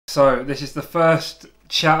So this is the first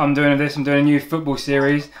chat I'm doing of this. I'm doing a new football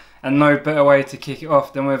series, and no better way to kick it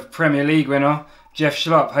off than with Premier League winner Jeff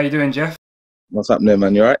Schlupp. How you doing, Jeff? What's happening,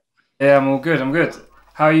 man? You alright? Yeah, I'm all good. I'm good.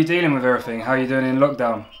 How are you dealing with everything? How are you doing in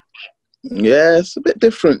lockdown? Yeah, it's a bit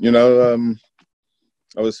different, you know.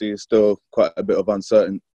 Obviously, it's still quite a bit of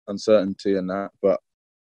uncertainty and that, but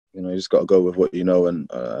you know, you just got to go with what you know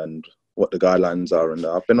and what the guidelines are. And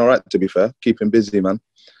I've been alright, to be fair. Keeping busy, man.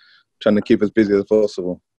 Trying to keep as busy as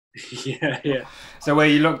possible. Yeah. So where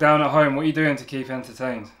you locked down at home, what are you doing to keep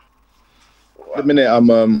entertained? At the minute,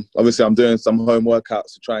 I'm doing some home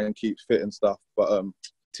workouts to try and keep fit and stuff. But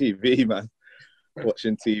TV, man,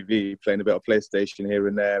 watching TV, playing a bit of PlayStation here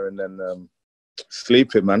and there, and then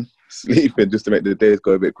sleeping, man, sleeping just to make the days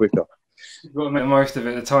go a bit quicker. You've got to make the most of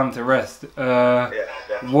it. The time to rest. Yeah.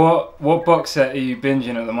 What box set are you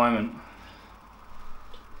binging at the moment?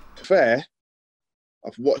 Fair.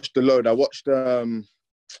 I've watched a load. I watched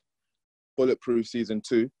Bulletproof season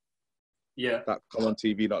 2. Yeah. That come on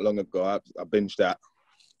TV not long ago. I binged that.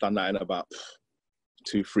 Done that in about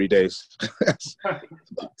 2-3 days.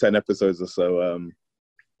 About 10 episodes or so.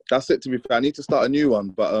 That's it, to be fair. I need to start a new one,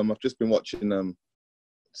 but I've just been watching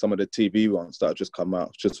some of the TV ones that have just come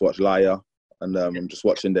out. Just watched Liar, and I'm just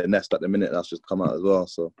watching The Nest at the minute. That's just come out as well.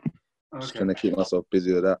 So just trying to keep myself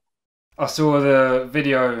busy with that. I saw the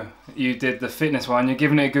video you did, the fitness one. You're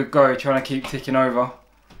giving it a good go, trying to keep ticking over.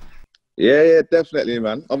 Yeah, definitely,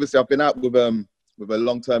 man. Obviously, I've been out with a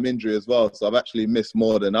long-term injury as well, so I've actually missed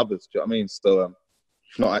more than others. Do you know what I mean? So I've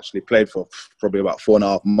not actually played for probably about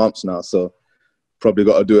 4.5 months now. So probably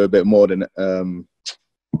got to do a bit more than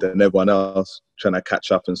everyone else, trying to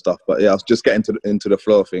catch up and stuff. But yeah, I was just getting into the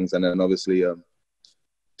flow of things, and then obviously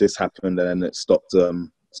this happened, and it stopped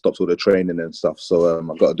all the training and stuff. So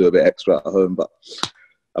I've got to do a bit extra at home, but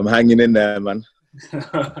I'm hanging in there, man.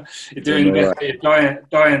 You're doing your best. You're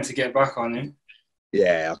dying to get back on you.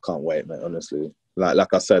 Yeah, I can't wait, mate. Honestly,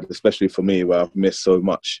 like I said, especially for me, where I've missed so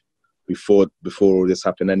much before all this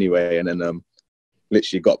happened anyway, and then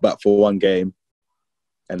literally got back for one game,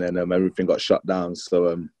 and then everything got shut down.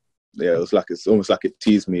 So yeah, it's almost like it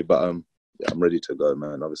teased me, but yeah, I'm ready to go,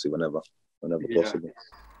 man. Obviously, whenever possible.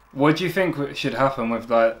 What do you think should happen with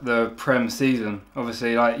like the Prem season?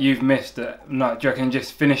 Obviously, like you've missed it. No, do you reckon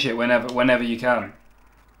just finish it whenever you can?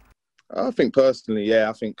 I think personally, yeah.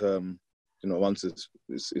 I think you know, once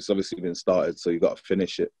it's obviously been started, so you got to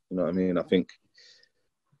finish it. You know what I mean? I think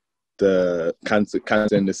the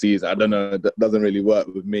cancelling the season, I don't know, that doesn't really work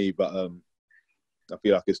with me. But I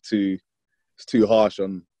feel like it's too harsh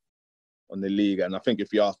on the league. And I think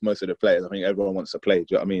if you ask most of the players, I think everyone wants to play. Do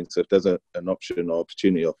you know what I mean? So if there's an option or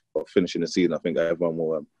opportunity of finishing the season, I think everyone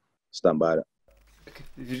will stand by that.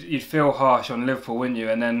 You'd feel harsh on Liverpool, wouldn't you?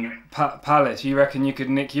 And then Palace, you reckon you could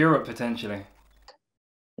nick Europe potentially?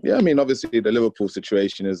 Yeah, I mean, obviously the Liverpool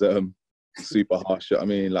situation is super harsh. I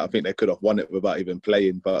mean, like, I think they could have won it without even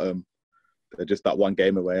playing, but they're just that one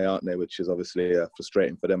game away, aren't they? Which is obviously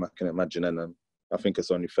frustrating for them, I can imagine. And I think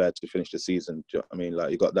it's only fair to finish the season. Do you know what I mean?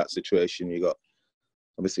 Like, you got that situation. You got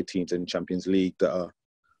obviously teams in Champions League that are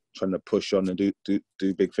trying to push on and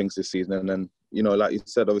do big things this season. And then, you know, like you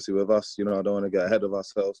said, obviously with us, you know, I don't want to get ahead of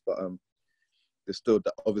ourselves, but there's still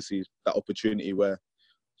obviously that opportunity where,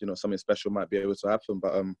 you know, something special might be able to happen.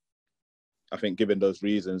 But I think given those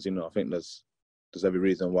reasons, you know, I think there's every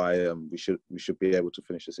reason why we should be able to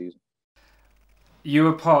finish the season. You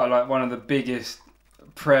were part of like one of the biggest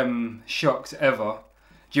Prem shocks ever.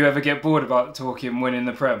 Do you ever get bored about talking winning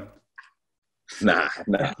the Prem? Nah,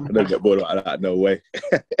 I don't get bored about that. No way.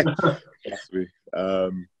 Trust me.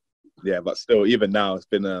 Yeah, but still, even now, it's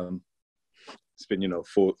been you know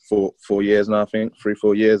 4 years now. I think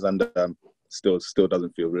 3-4 years, and still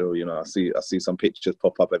doesn't feel real. You know, I see some pictures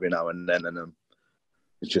pop up every now and then, and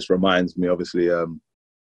it just reminds me, obviously, of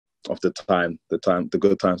the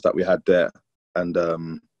good times that we had there, and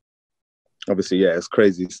obviously, yeah, it's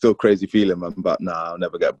crazy. It's still crazy feeling, man. But nah, I'll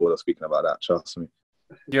never get bored of speaking about that. Trust me.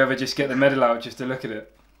 Do you ever just get the medal out just to look at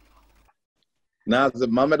it? Nah,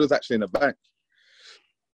 my medal's actually in the bank.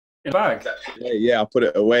 In the bag? Yeah, I put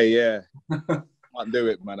it away. Yeah, can't do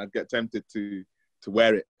it, man. I'd get tempted to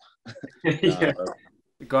wear it. Yeah.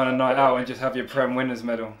 Go on a night out and just have your Prem winners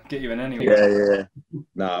medal. Get you in anyway. Yeah.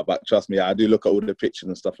 Nah, but trust me, I do look at all the pictures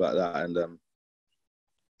and stuff like that, and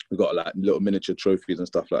we've got like little miniature trophies and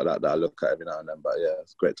stuff like that I look at every now and then. But yeah,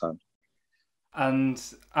 it's a great time. And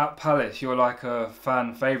at Palace, you're like a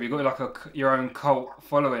fan favourite. You've got like your own cult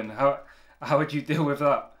following. How would you deal with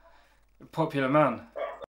that? Popular man.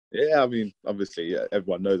 Yeah, I mean, obviously, yeah,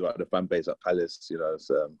 everyone knows about the fan base at Palace. You know,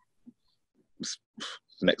 it's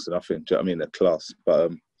next to nothing. Do you know what I mean? They're class.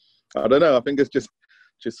 But I don't know. I think it's just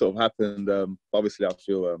just sort of happened. Obviously, I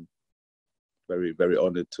feel very, very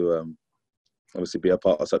honoured to obviously be a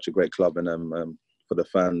part of such a great club, and for the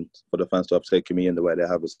fans to have taken me in the way they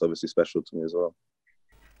have is obviously special to me as well.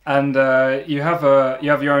 And you have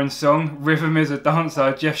your own song. Rhythm is a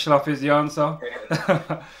dancer. Jeff Schlupp is the answer.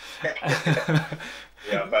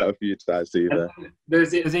 Yeah, I've had a few times too.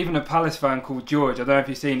 There's even a Palace fan called George. I don't know if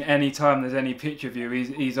you've seen any time there's any picture of you.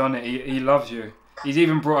 He's on it. He loves you. He's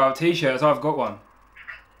even brought out T-shirts. I've got one.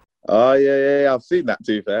 Oh yeah. I've seen that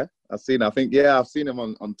too. Fair. I've seen him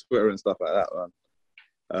on Twitter and stuff like that,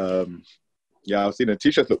 man. Yeah, I've seen the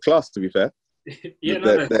T-shirts look class. To be fair. Yeah,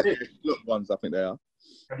 they're look ones. I think they are.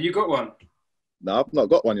 Have you got one? No, I've not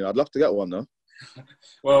got one yet. I'd love to get one though.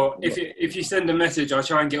 Well, if you send a message, I'll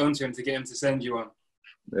try and get onto him to get him to send you one.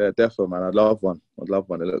 Yeah, definitely, man. I'd love one.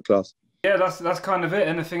 They look class. Yeah, that's kind of it.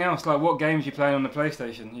 Anything else? Like, what games you playing on the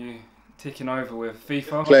PlayStation? You ticking over with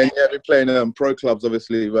FIFA? We're playing pro clubs,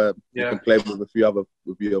 obviously, where you can play with a few other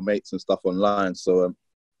with your mates and stuff online. So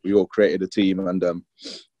we all created a team, and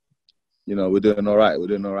we're doing all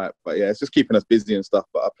right. But yeah, it's just keeping us busy and stuff.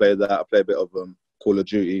 But I play that. I play a bit of Call of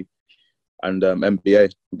Duty and NBA.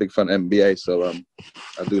 I'm a big fan of NBA, so I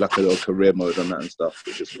do like a little career mode on that and stuff,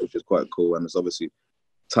 which is quite cool. And it's obviously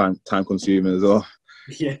time consuming as well.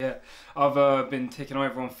 Yeah. I've been ticking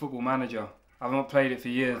over on Football Manager. I've not played it for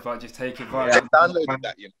years, but I just take advice. Yeah, I've downloaded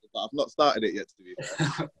that, but I've not started it yet, to be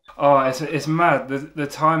fair. Oh, it's mad. The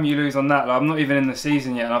time you lose on that. Like, I'm not even in the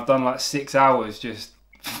season yet, and I've done like 6 hours just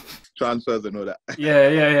transfers and all that.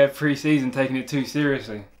 Yeah. Pre-season, taking it too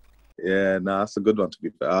seriously. Yeah, no, that's a good one, to be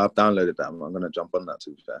fair. I've downloaded that. I'm going to jump on that,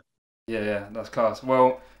 to be fair. Yeah, that's class.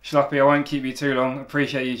 Well, Schluppy, I won't keep you too long.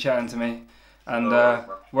 Appreciate you chatting to me. And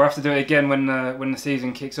we'll have to do it again when the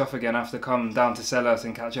season kicks off again. I have to come down to Sellers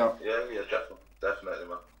and catch up. Yeah, definitely,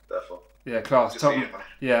 man. Definitely. Yeah, class. Top,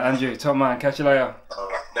 yeah, and you. Top man. Catch you later.